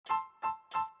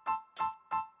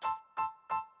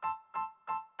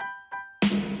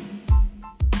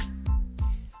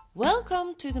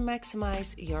Welcome to the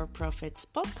Maximize Your Profits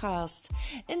podcast.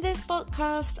 In this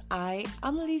podcast, I,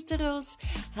 Annelies de Roos,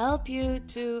 help you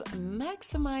to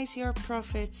maximize your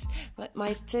profits with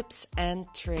my tips and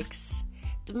tricks.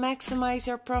 The Maximize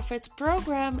Your Profits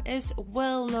program is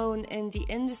well known in the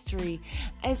industry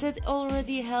as it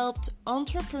already helped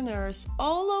entrepreneurs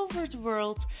all over the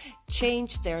world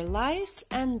change their lives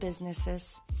and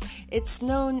businesses. It's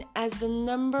known as the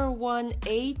 #1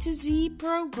 A to Z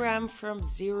program from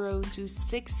 0 to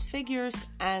 6 figures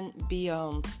and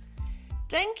beyond.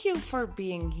 Thank you for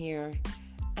being here.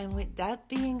 And with that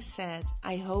being said,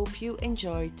 I hope you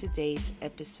enjoyed today's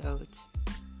episode.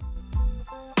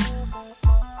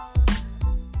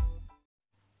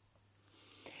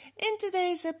 In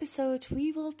today's episode,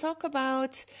 we will talk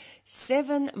about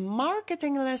 7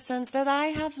 marketing lessons that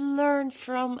I have learned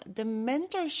from the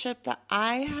mentorship that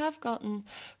I have gotten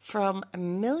from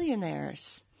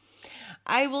Millionaires.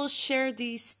 I will share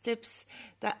these tips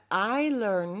that I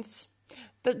learned,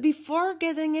 but before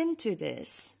getting into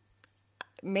this,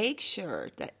 make sure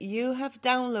that you have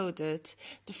downloaded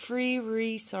the free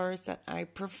resource that I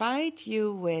provide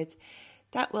you with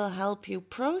that will help you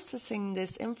processing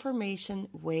this information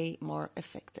way more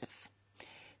effective.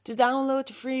 To download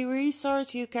the free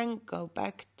resource, you can go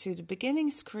back to the beginning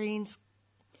screens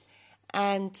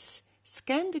and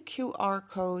scan the QR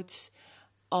code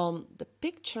on the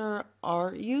picture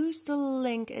or use the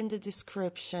link in the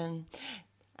description.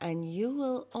 And you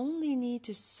will only need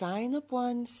to sign up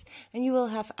once and you will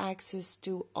have access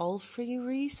to all free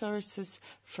resources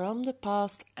from the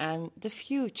past and the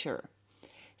future.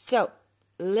 So,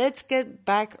 let's get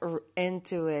back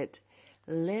into it.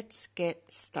 Let's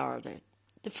get started.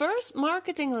 The first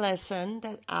marketing lesson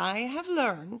that I have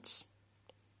learned,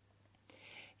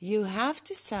 you have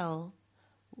to sell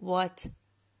what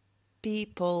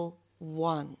people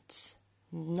want,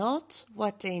 not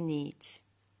what they need.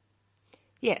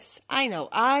 Yes, I know,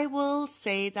 I will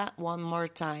say that one more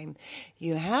time.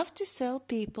 You have to sell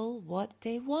people what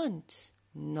they want,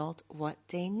 not what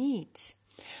they need.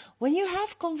 When you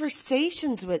have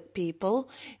conversations with people,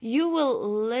 you will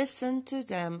listen to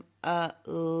them a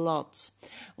lot.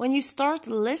 When you start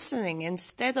listening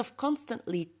instead of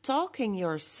constantly talking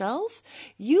yourself,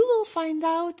 you will find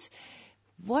out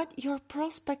what your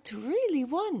prospect really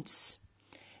wants.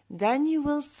 Then you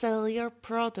will sell your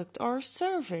product or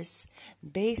service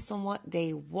based on what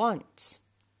they want.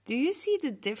 Do you see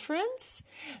the difference?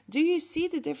 Do you see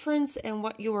the difference in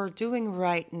what you are doing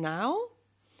right now?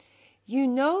 You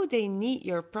know they need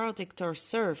your product or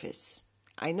service.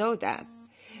 I know that.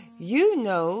 You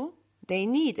know they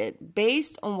need it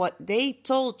based on what they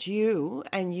told you,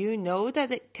 and you know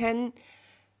that it can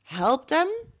help them.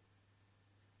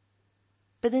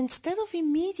 But instead of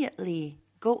immediately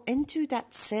go into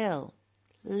that sale,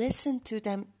 listen to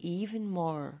them even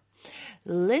more.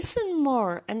 Listen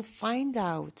more and find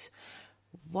out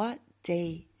what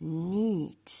they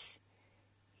need.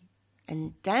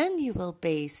 And then you will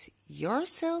base your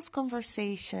sales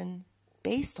conversation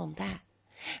based on that,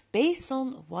 based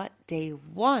on what they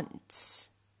want.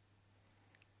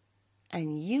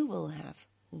 And you will have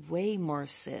way more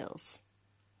sales.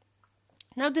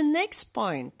 Now, the next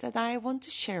point that I want to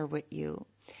share with you,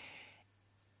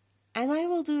 and I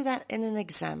will do that in an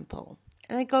example,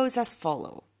 and it goes as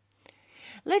follows.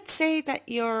 Let's say that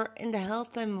you're in the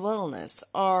health and wellness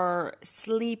or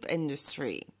sleep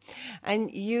industry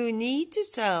and you need to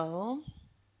sell,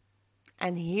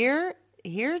 and here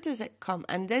does it come,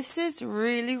 and this is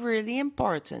really, really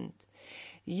important.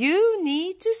 You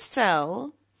need to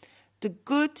sell the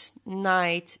good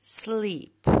night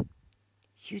sleep.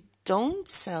 You don't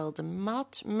sell the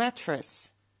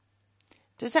mattress.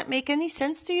 Does that make any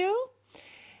sense to you?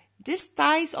 This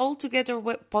ties all together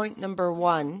with point number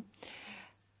 1.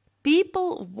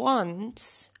 People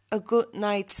want a good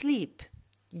night's sleep.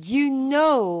 You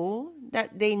know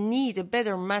that they need a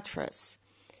better mattress.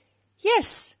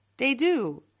 Yes, they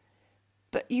do.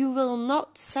 But you will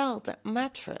not sell that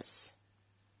mattress.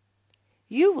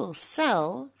 You will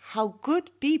sell how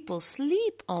good people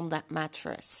sleep on that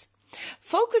mattress.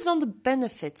 Focus on the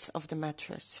benefits of the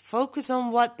mattress. Focus on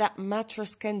what that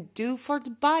mattress can do for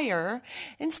the buyer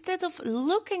instead of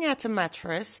looking at the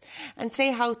mattress and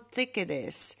say how thick it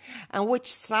is and which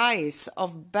size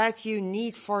of bed you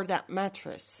need for that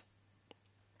mattress.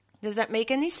 Does that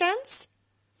make any sense?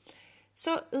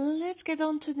 So let's get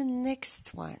on to the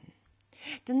next one.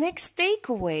 The next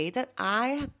takeaway that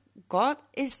I got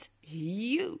is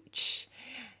huge.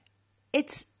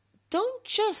 It's don't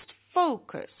just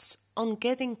focus on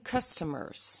getting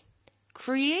customers.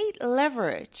 Create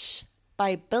leverage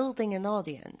by building an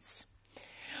audience.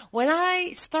 When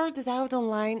I started out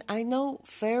online, I know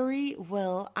very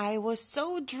well I was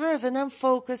so driven and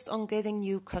focused on getting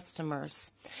new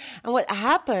customers. And what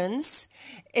happens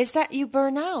is that you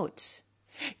burn out.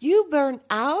 You burn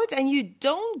out and you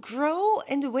don't grow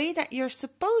in the way that you're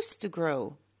supposed to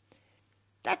grow.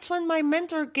 That's when my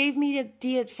mentor gave me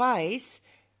the advice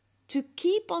to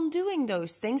keep on doing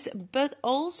those things, but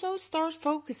also start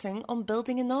focusing on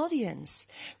building an audience,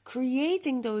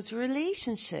 creating those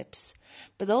relationships,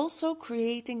 but also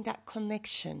creating that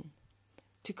connection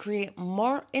to create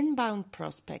more inbound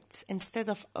prospects instead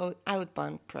of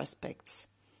outbound prospects.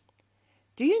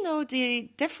 Do you know the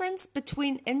difference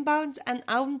between inbound and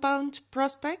outbound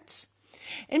prospects?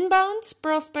 Inbound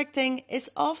prospecting is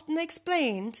often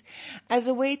explained as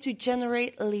a way to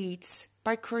generate leads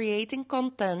by creating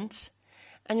content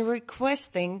and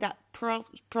requesting that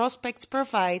prospects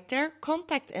provide their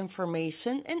contact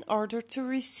information in order to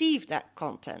receive that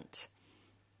content.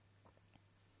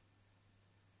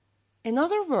 In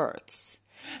other words,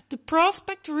 the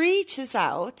prospect reaches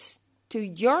out to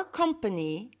your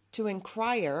company to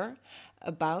inquire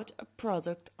about a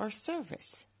product or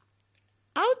service.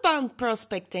 Outbound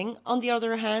prospecting, on the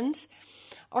other hand,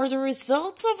 are the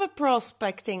results of a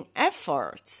prospecting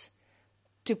effort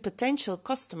to potential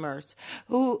customers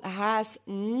who has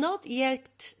not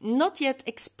yet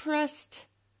expressed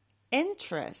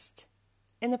interest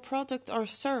in a product or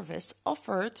service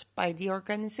offered by the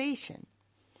organization.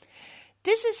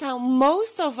 This is how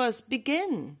most of us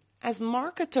begin as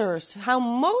marketers, how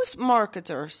most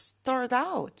marketers start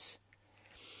out.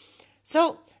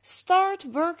 So start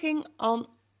working on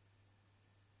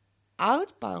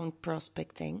outbound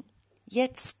prospecting,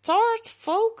 yet start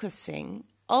focusing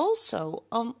also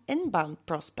on inbound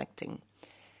prospecting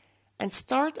and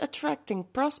start attracting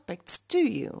prospects to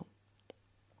you.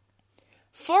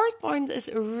 Fourth point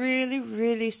is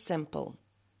really simple.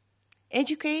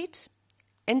 Educate,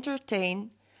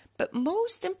 entertain, but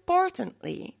most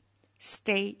importantly,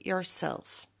 stay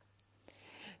yourself.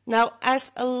 Now,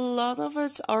 as a lot of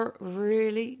us are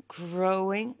really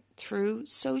growing through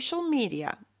social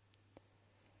media,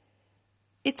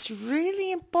 it's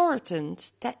really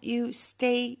important that you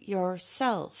stay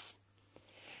yourself.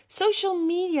 Social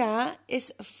media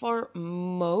is for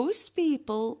most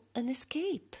people an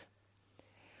escape.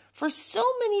 For so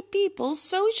many people,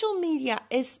 social media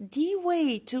is the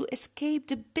way to escape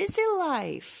the busy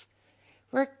life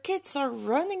where kids are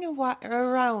running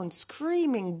around,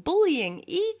 screaming, bullying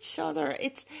each other.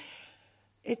 It's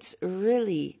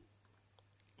really...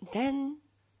 Then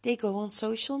they go on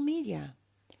social media.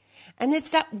 And it's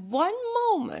that one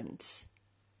moment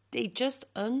they just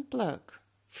unplug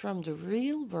from the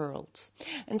real world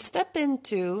and step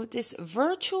into this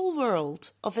virtual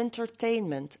world of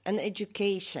entertainment and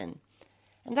education.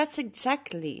 And that's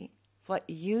exactly what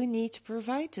you need to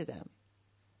provide to them.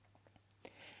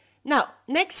 Now,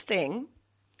 next thing,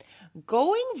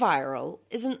 going viral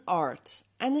is an art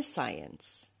and a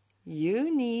science. You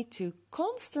need to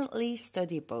constantly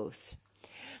study both.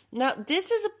 Now, this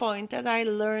is a point that I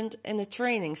learned in a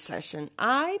training session.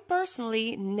 I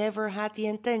personally never had the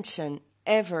intention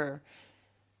ever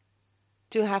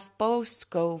to have posts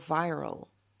go viral.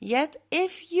 Yet,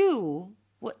 if you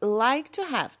would like to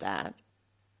have that,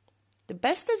 the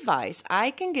best advice I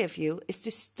can give you is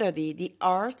to study the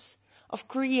art of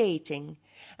creating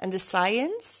and the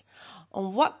science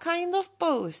on what kind of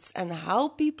posts and how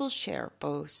people share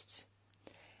posts,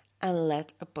 and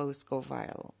let a post go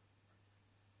viral.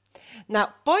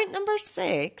 Now, point number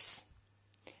 6,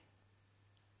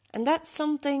 and that's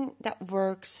something that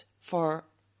works for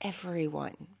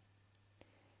everyone.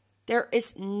 There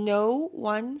is no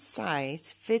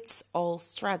one-size-fits-all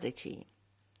strategy.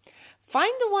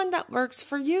 Find the one that works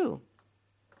for you.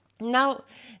 Now,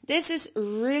 this is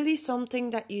really something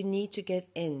that you need to get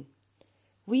in.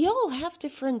 We all have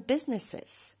different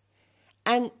businesses,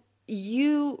 and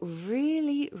you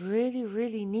really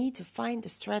need to find a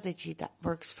strategy that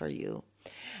works for you.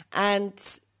 And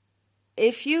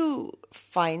if you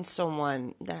find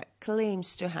someone that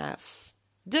claims to have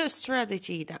the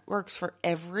strategy that works for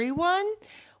everyone,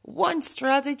 one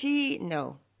strategy,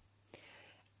 no.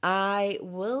 I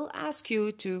will ask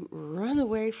you to run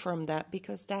away from that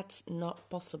because that's not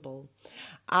possible.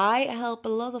 I help a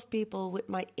lot of people with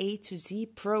my A to Z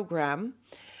program.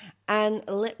 And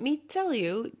let me tell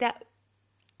you that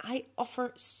I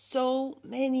offer so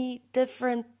many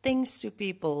different things to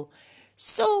people.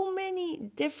 So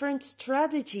many different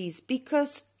strategies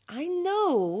because I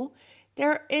know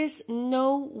there is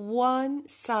no one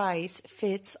size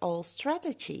fits all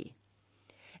strategy.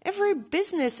 Every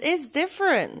business is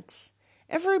different.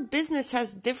 Every business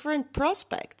has different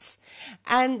prospects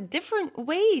and different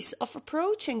ways of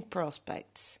approaching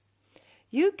prospects.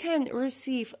 You can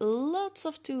receive lots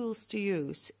of tools to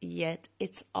use, yet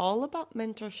it's all about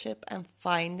mentorship and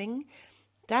finding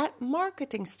that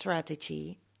marketing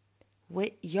strategy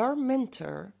with your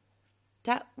mentor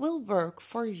that will work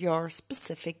for your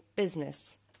specific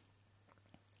business.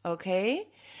 Okay?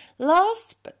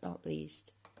 Last but not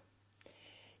least,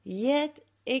 yet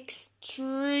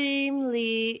extremely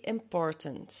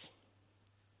important,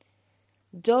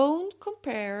 don't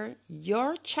compare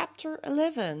your chapter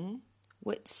 11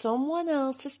 with someone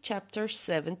else's chapter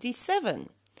 77.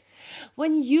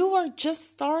 When you are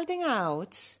just starting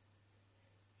out,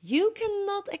 you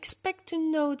cannot expect to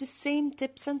know the same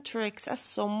tips and tricks as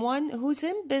someone who's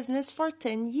in business for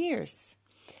 10 years.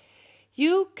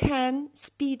 You can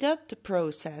speed up the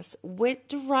process with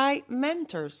the right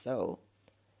mentors though.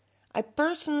 I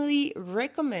personally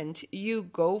recommend you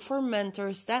go for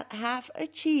mentors that have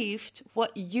achieved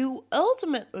what you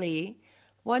ultimately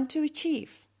want to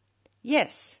achieve.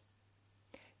 Yes,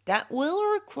 that will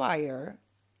require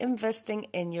investing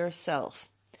in yourself.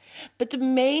 But the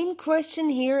main question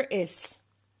here is,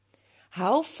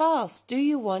 how fast do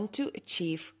you want to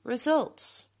achieve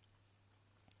results?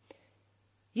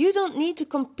 You don't need to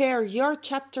compare your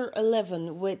chapter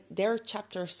 11 with their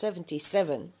chapter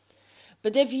 77.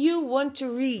 But if you want to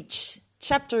reach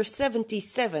chapter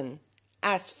 77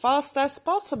 as fast as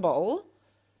possible,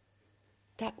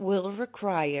 that will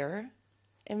require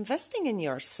investing in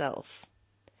yourself.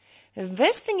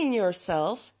 Investing in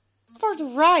yourself for the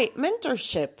right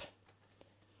mentorship.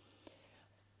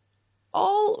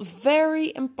 All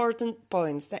very important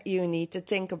points that you need to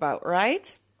think about,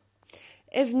 right?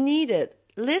 If needed,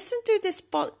 listen to this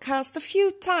podcast a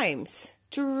few times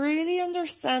to really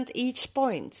understand each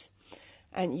point,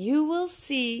 and you will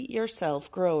see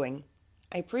yourself growing.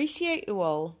 I appreciate you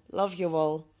all, love you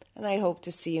all, and I hope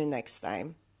to see you next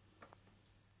time.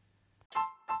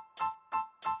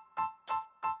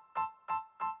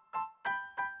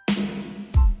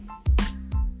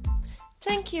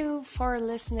 Thank you for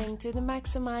listening to the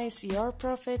Maximize Your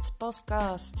Profits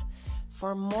podcast.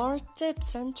 For more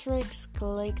tips and tricks,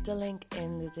 click the link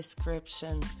in the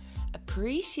description.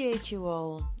 Appreciate you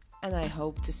all, and I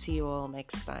hope to see you all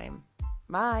next time.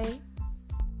 Bye!